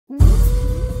Hi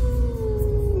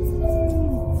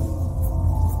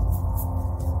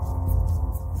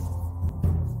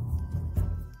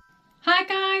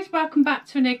guys, welcome back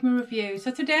to Enigma Review.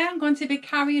 So today I'm going to be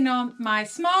carrying on my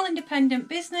small independent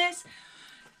business.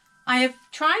 I have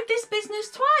tried this business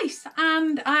twice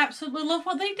and I absolutely love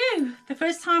what they do. The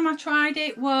first time I tried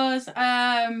it was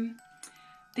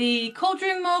the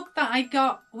cauldron mug that I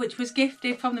got, which was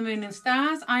gifted from the Moon and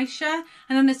Stars, Aisha.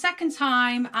 And then the second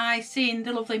time I seen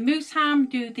the lovely Moose Ham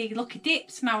do the Lucky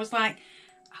Dips and I was like,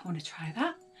 I want to try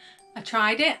that. I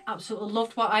tried it, absolutely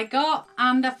loved what I got,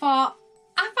 and I thought,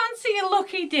 I fancy a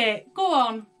lucky dip. Go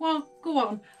on. Well, go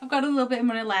on. I've got a little bit of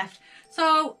money left.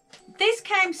 So this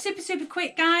came super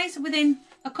quick, guys, within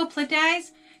a couple of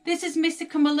days. This is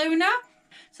Mysticum Luna.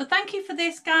 So thank you for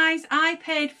this, guys. I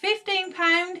paid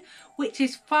 £15, which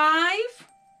is five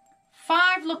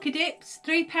lucky dips,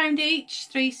 £3 each,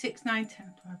 3, 6, 9,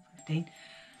 10, 12, 15.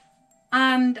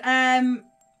 And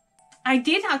I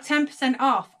did have 10%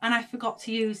 off and I forgot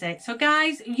to use it. So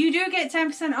guys, you do get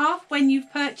 10% off when you've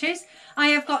purchased. I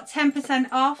have got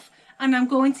 10% off and I'm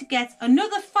going to get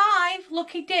another 5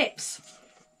 lucky dips.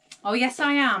 Oh yes,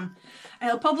 I am.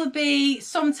 It'll probably be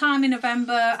sometime in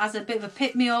November as a bit of a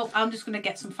pick me up. I'm just going to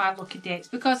get some 5 lucky dips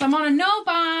because I'm on a no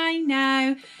buy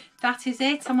now. That is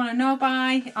it. I'm on a no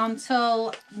buy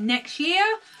until next year.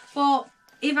 But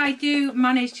if I do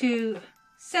manage to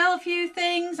sell a few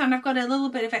things and I've got a little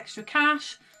bit of extra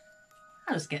cash,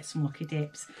 I'll just get some lucky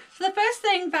dips. So the first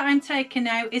thing that I'm taking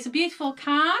out is a beautiful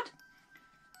card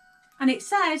and it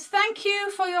says, thank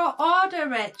you for your order,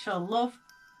 Rachel. Love,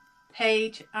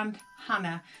 Paige and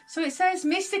Hannah. So it says,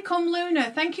 Mysticum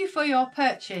Luna, thank you for your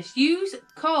purchase. Use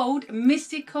code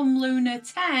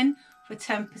Mysticumluna10 for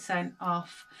 10%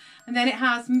 off. And then it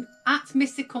has at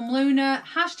Mysticum Luna,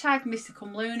 hashtag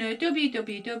Mysticum Luna,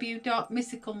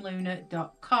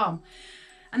 www.mysticumluna.com.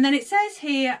 And then it says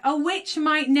here, a witch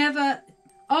might never,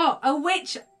 a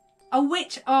witch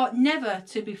ought never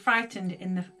to be frightened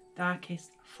in the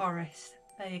darkest forest.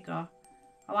 There you go.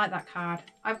 I like that card.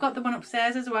 I've got the one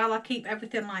upstairs as well. I keep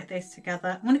everything like this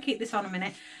together. I'm going to keep this on a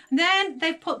minute. And then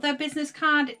they've put their business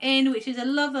card in, which is a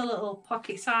lovely little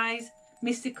pocket size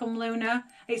Mysticum Luna.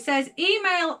 It says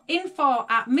email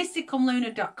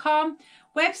info@mysticumluna.com,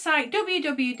 website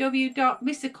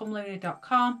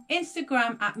www.mysticumluna.com,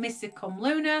 Instagram at Mysticum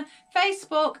Luna,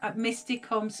 Facebook at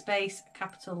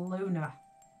Mysticum_Luna.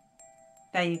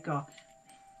 There you go.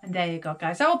 And there you go,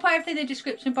 guys. I will put everything in the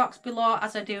description box below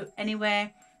as I do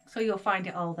anyway, so you'll find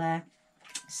it all there.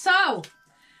 So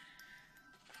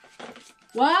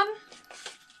 1,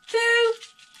 2,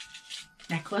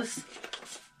 necklace,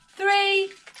 3,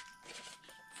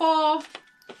 4, 5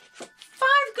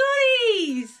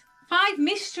 goodies, 5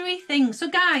 mystery things. So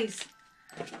guys,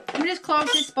 let me just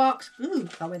close this box. Ooh,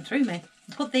 that went through me.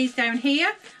 Put these down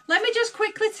here. Let me just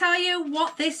quickly tell you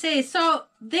what this is. So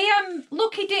the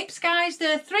lucky dips, guys,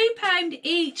 they're £3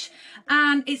 each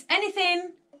and it's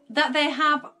anything that they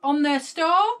have on their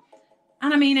store.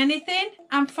 And I mean anything.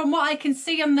 And from what I can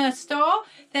see on their store,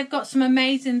 they've got some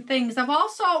amazing things. I've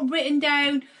also written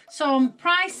down some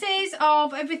prices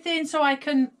of everything so I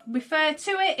can refer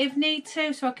to it if need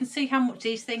to, so I can see how much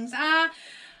these things are.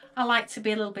 I like to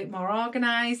be a little bit more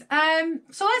organised.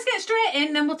 So let's get straight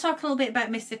in, then we'll talk a little bit about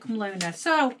Mysticum Luna.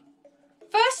 So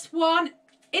first one,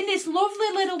 in this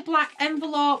lovely little black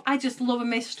envelope. I just love a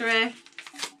mystery.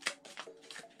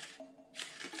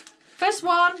 First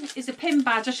one is a pin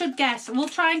badge. I should guess. We'll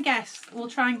try and guess.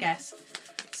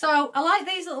 So I like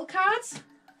these little cards.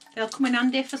 They'll come in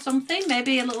handy for something.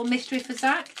 Maybe a little mystery for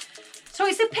Zach. So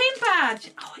it's a pin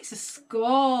badge. Oh, it's a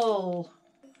skull.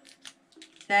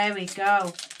 There we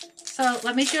go. So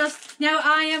let me just, now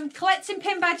I am collecting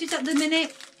pin badges at the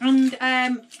minute and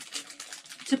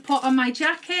to put on my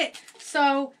jacket.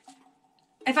 So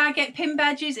if I get pin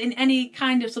badges in any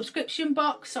kind of subscription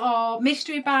box or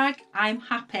mystery bag, I'm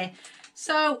happy.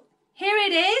 So here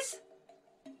it is.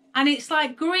 And it's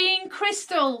like green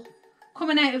crystal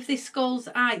coming out of this skull's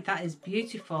eye. That is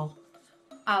beautiful.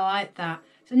 I like that.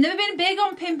 So I've never been big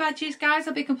on pin badges, guys,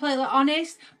 I'll be completely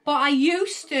honest. But I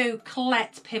used to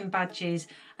collect pin badges.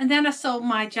 And then I sold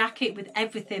my jacket with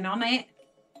everything on it.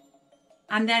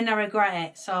 And then I regret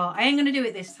it. So I ain't going to do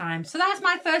it this time. So that's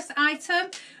my first item.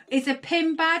 Is a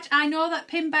pin badge. I know that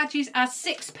pin badges are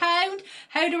 £6.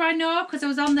 How do I know? Because I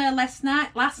was on there last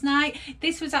night.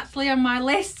 This was actually on my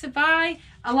list to buy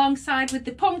alongside with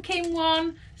the pumpkin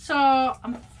one. So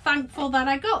I'm thankful that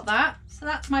I got that. So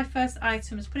that's my first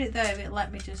item. Let's put it there. It'll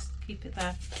let me just keep it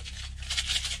there.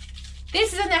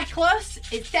 This is a necklace.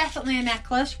 It's definitely a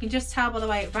necklace. You can just tell by the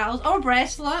way it rattles. Or a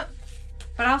bracelet.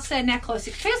 But I'll say necklace.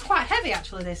 It feels quite heavy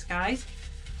actually, this, guys.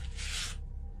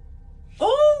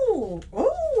 Oh,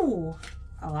 oh,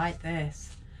 I like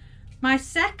this. My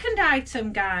second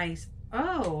item, guys.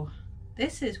 Oh,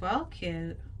 this is well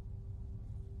cute.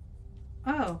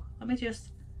 Oh, let me just,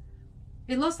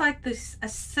 it looks like this a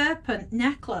serpent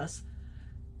necklace.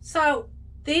 So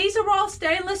these are all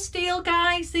stainless steel,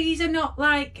 guys. These are not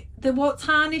like, they won't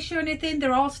tarnish or anything.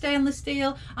 They're all stainless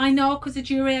steel. I know, because the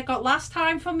jewellery I got last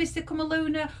time from Mysticum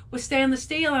Luna was stainless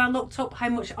steel, and I looked up how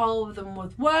much all of them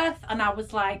was worth, and I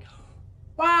was like,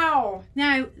 wow.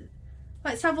 Now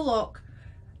let's have a look.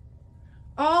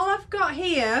 All I've got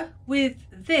here with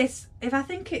this, if I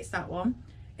think it's that one,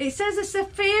 it says a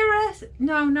sapphire.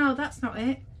 No, that's not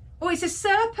it. Oh, it's a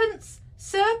serpent's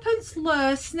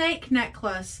lure snake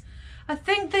necklace. I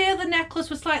think the other necklace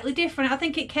was slightly different. I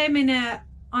think it came in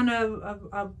on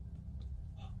a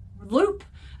loop.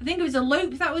 I think it was a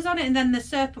loop that was on it, and then the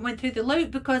serpent went through the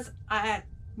loop, because I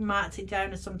marked it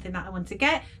down as something that I want to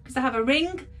get, because I have a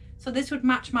ring. So this would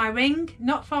match my ring,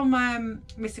 not from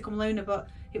Mysticum Luna, but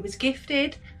it was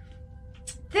gifted.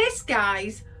 This,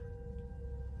 guys,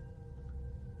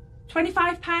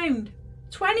 £25.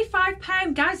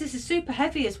 £25, guys. This is super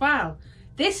heavy as well.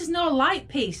 This is no light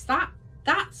piece. That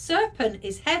serpent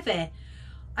is heavy.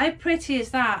 How pretty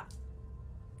is that?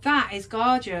 That is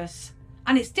gorgeous,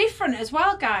 and it's different as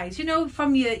well, guys. You know,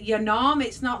 from your norm,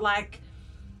 it's not like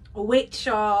a witch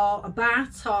or a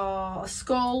bat or a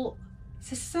skull.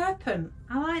 It's a serpent.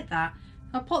 I like that.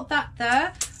 I'll put that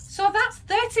there. So that's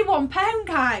 £31,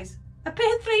 guys. I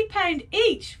paid £3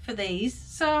 each for these.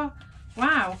 So,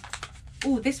 wow.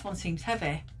 Oh, this one seems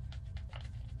heavy.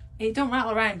 It don't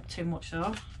rattle around too much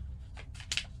though.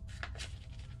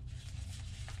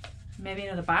 Maybe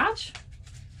another badge.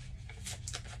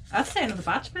 I'd say another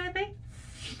badge, maybe.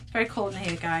 Very cold in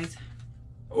here, guys.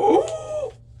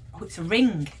 Oh, it's a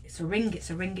ring. It's a ring. It's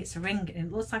a ring. It's a ring. And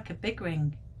it looks like a big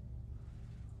ring.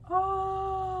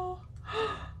 Oh,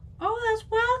 oh, that's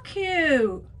well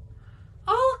cute.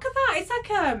 Oh, look at that. It's like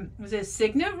was it a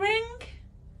signet ring?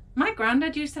 My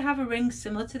granddad used to have a ring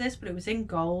similar to this, but it was in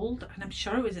gold, and I'm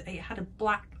sure it had a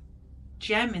black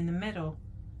gem in the middle.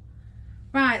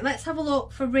 Right, let's have a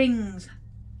look for rings.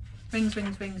 Rings,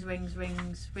 rings, rings, rings,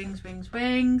 rings, rings, rings,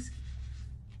 rings.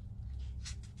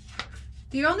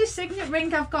 The only signet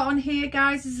ring I've got on here,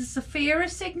 guys, is a sapphire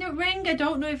signet ring. I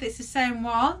don't know if it's the same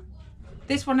one.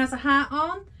 This one has a heart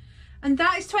on. And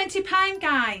that is £20,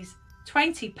 guys.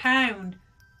 £20.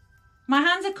 My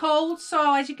hands are cold,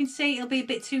 so as you can see, it'll be a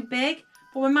bit too big.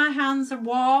 But when my hands are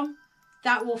warm,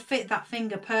 that will fit that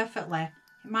finger perfectly.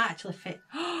 It might actually fit.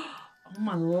 Oh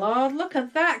my Lord, look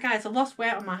at that, guys. I've lost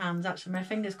weight on my hands, actually. My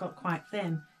fingers got quite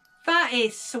thin. That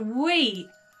is sweet.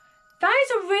 That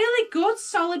is a really good,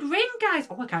 solid ring, guys.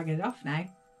 Oh, I can't get it off now.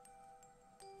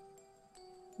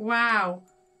 Wow.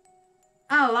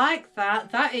 I like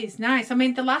that. That is nice. I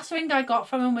mean, the last ring I got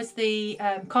from him was the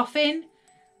coffin,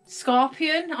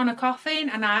 scorpion on a coffin,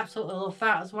 and I absolutely love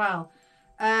that as well.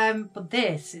 But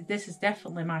this is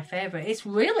definitely my favourite. It's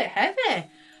really heavy.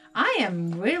 I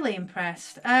am really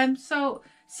impressed. So,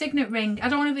 signet ring. I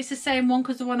don't know if it's the same one,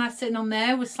 because the one I was sitting on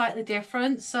there was slightly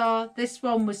different. So, this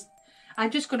one was...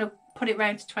 I'm just going to put it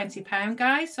round to £20,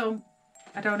 guys. So,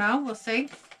 I don't know. We'll see.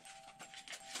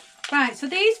 Right, so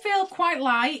these feel quite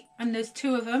light, and there's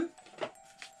two of them.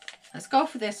 Let's go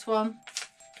for this one.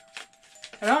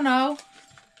 I don't know.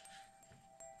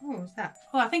 Oh, what's that?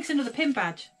 Oh, I think it's another pin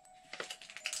badge.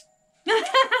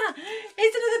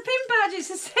 It's another pin badge. It's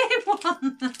the same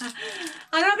one.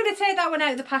 I'm not going to take that one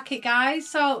out of the packet, guys.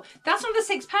 So that's another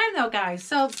 £6 though, guys.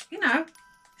 So, you know,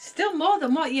 still more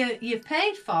than what you've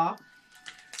paid for.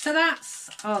 So that's...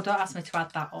 Oh, don't ask me to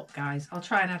add that up, guys. I'll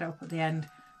try and add it up at the end.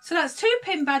 So that's two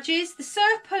pin badges. The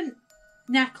serpent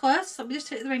necklace. Let me just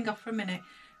take the ring off for a minute.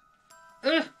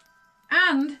 Ugh.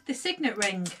 And the signet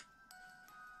ring.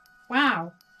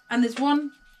 Wow. And there's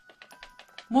one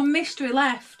mystery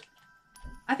left.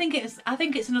 I think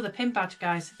it's another pin badge,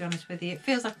 guys, to be honest with you. It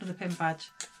feels like another pin badge.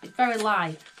 It's very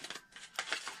light.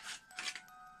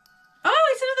 Oh,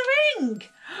 it's another ring.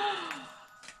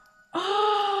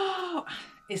 Oh,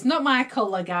 it's not my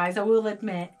colour, guys, I will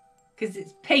admit, because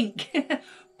it's pink.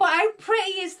 But how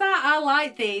pretty is that? I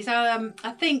like these.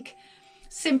 I think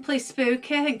Simply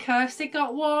Spooky. I think Kirsty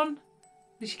got one.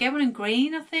 Did she get one in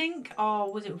green, I think?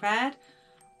 Or was it red?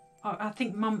 Or I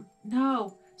think Mum...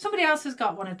 No. Somebody else has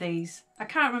got one of these. I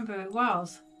can't remember who it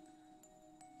was.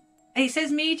 It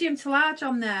says medium to large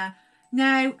on there.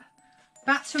 Now,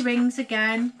 back to rings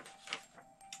again.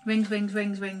 Rings, rings,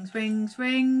 rings, rings, rings,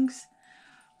 rings.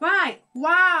 Right.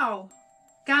 Wow.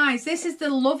 Guys, this is the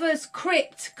Lover's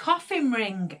Crypt coffin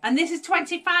ring. And this is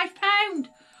 £25.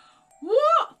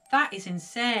 What? That is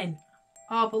insane.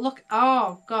 Oh, but look.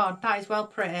 Oh, God, that is well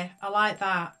pretty. I like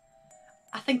that.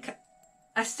 I think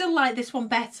I still like this one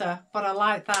better, but I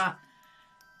like that.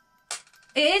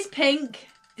 It is pink.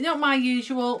 Not my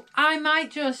usual. I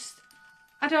might just...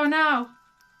 I don't know.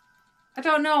 I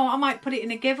don't know. I might put it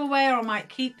in a giveaway or I might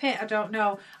keep it. I don't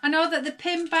know. I know that the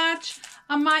pin badge,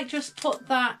 I might just put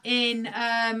that in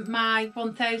my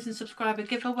 1,000 subscriber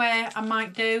giveaway. I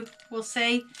might do. We'll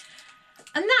see.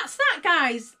 And that's that,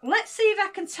 guys. Let's see if I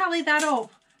can tally that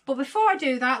up. But before I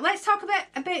do that, let's talk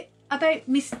a bit about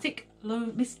Mysticum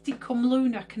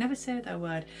Luna. I can never say that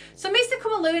word. So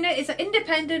Mysticum Luna is an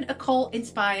independent,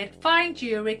 occult-inspired fine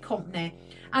jewellery company.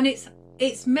 And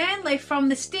it's mainly from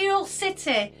the Steel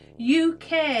City,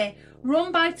 UK,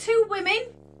 run by two women,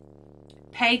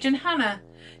 Paige and Hannah.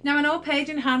 Now I know Paige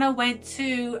and Hannah went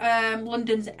to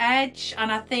London's Edge,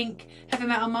 and I think Heavy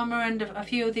Metal Mama and a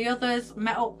few of the others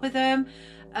met up with them.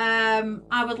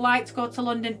 I would like to go to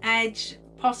London Edge,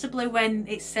 possibly when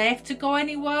it's safe to go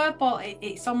anywhere, but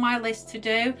it's on my list to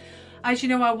do. As you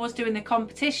know, I was doing the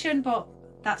competition, but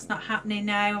that's not happening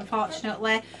now,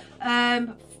 unfortunately.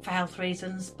 For health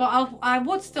reasons, but I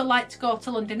would still like to go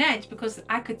to London Edge because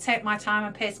I could take my time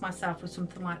and pace myself with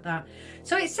something like that.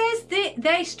 So it says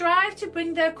they strive to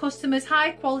bring their customers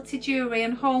high quality jewellery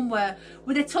and homeware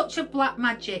with a touch of black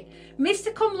magic.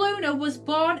 Mysticum Luna was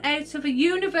born out of a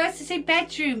university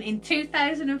bedroom in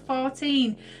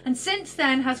 2014 and since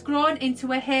then has grown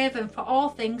into a haven for all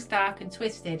things dark and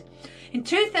twisted. In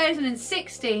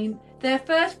 2016, their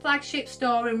first flagship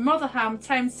store in Rotherham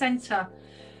Town Centre,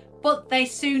 but they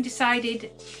soon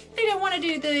decided they don't want to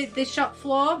do the shop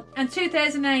floor, and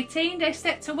 2018 they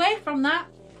stepped away from that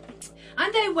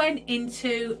and they went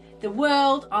into the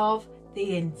world of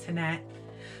the internet.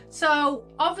 So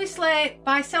obviously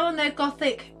by selling their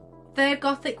gothic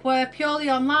wear purely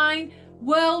online,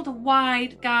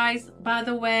 worldwide, guys, by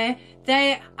the way,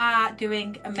 they are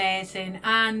doing amazing.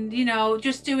 And you know,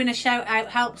 just doing a shout out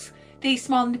helps these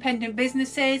small independent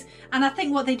businesses, and I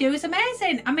think what they do is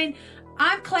amazing. I mean,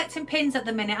 I'm collecting pins at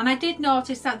the minute, and I did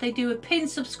notice that they do a pin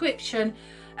subscription.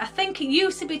 I think it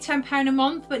used to be £10 a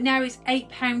month, but now it's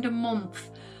 £8 a month.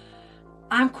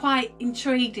 I'm quite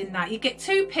intrigued in that. You get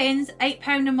 2 pins,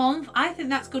 £8 a month. I think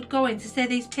that's good going. To say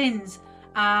these pins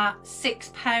are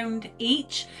 £6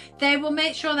 each. They will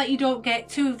make sure that you don't get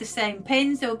 2 of the same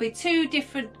pins. There will be 2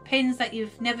 different pins that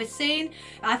you've never seen.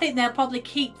 I think they'll probably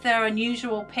keep their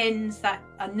unusual pins that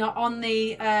are not on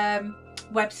the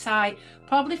website,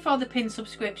 probably for the pin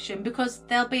subscription, because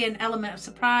there'll be an element of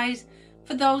surprise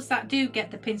for those that do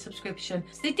get the pin subscription.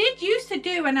 So they did used to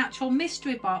do an actual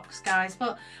mystery box, guys,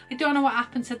 but I don't know what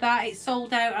happened to that. It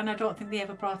sold out and I don't think they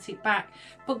ever brought it back.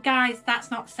 But guys, that's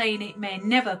not saying it may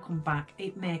never come back.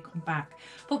 It may come back.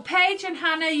 But Paige and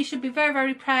Hannah, you should be very,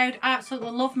 very proud. I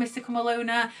absolutely love Mysticum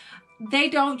Luna. They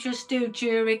don't just do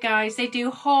jewellery, guys. They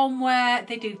do homeware,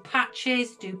 they do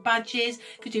patches, they do badges,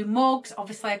 they do mugs.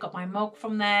 Obviously, I got my mug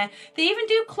from there. They even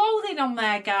do clothing on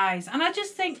there, guys. And I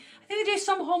think they do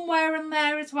some homeware in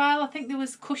there as well. I think there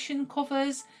was cushion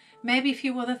covers, maybe a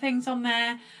few other things on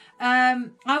there.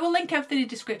 I will link everything in the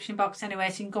description box anyway,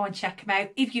 so you can go and check them out.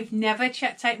 If you've never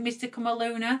checked out Mysticum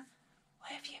Luna,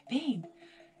 where have you been?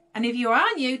 And if you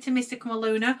are new to Mysticum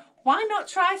Luna, why not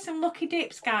try some lucky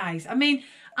dips, guys? I mean,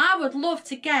 I would love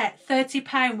to get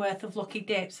 £30 worth of lucky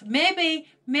dips. Maybe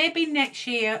next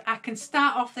year I can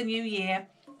start off the new year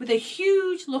with a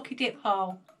huge lucky dip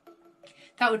haul.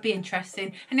 That would be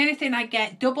interesting. And anything I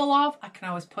get double of, I can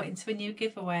always put into a new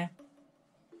giveaway.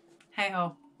 Hey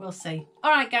ho, we'll see.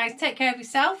 All right, guys, take care of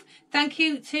yourself. Thank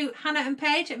you to Hannah and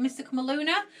Paige at Mysticum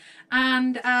Luna.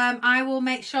 And I will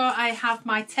make sure I have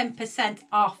my 10%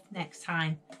 off next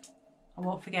time. I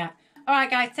won't forget. All right,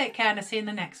 guys, take care and I'll see you in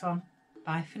the next one.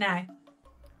 Bye for now.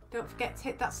 Don't forget to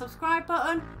hit that subscribe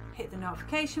button, hit the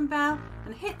notification bell,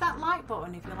 and hit that like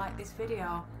button if you like this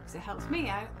video, because it helps me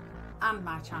out and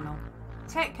my channel.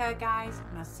 Take care, guys,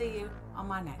 and I'll see you on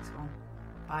my next one.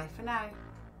 Bye for now.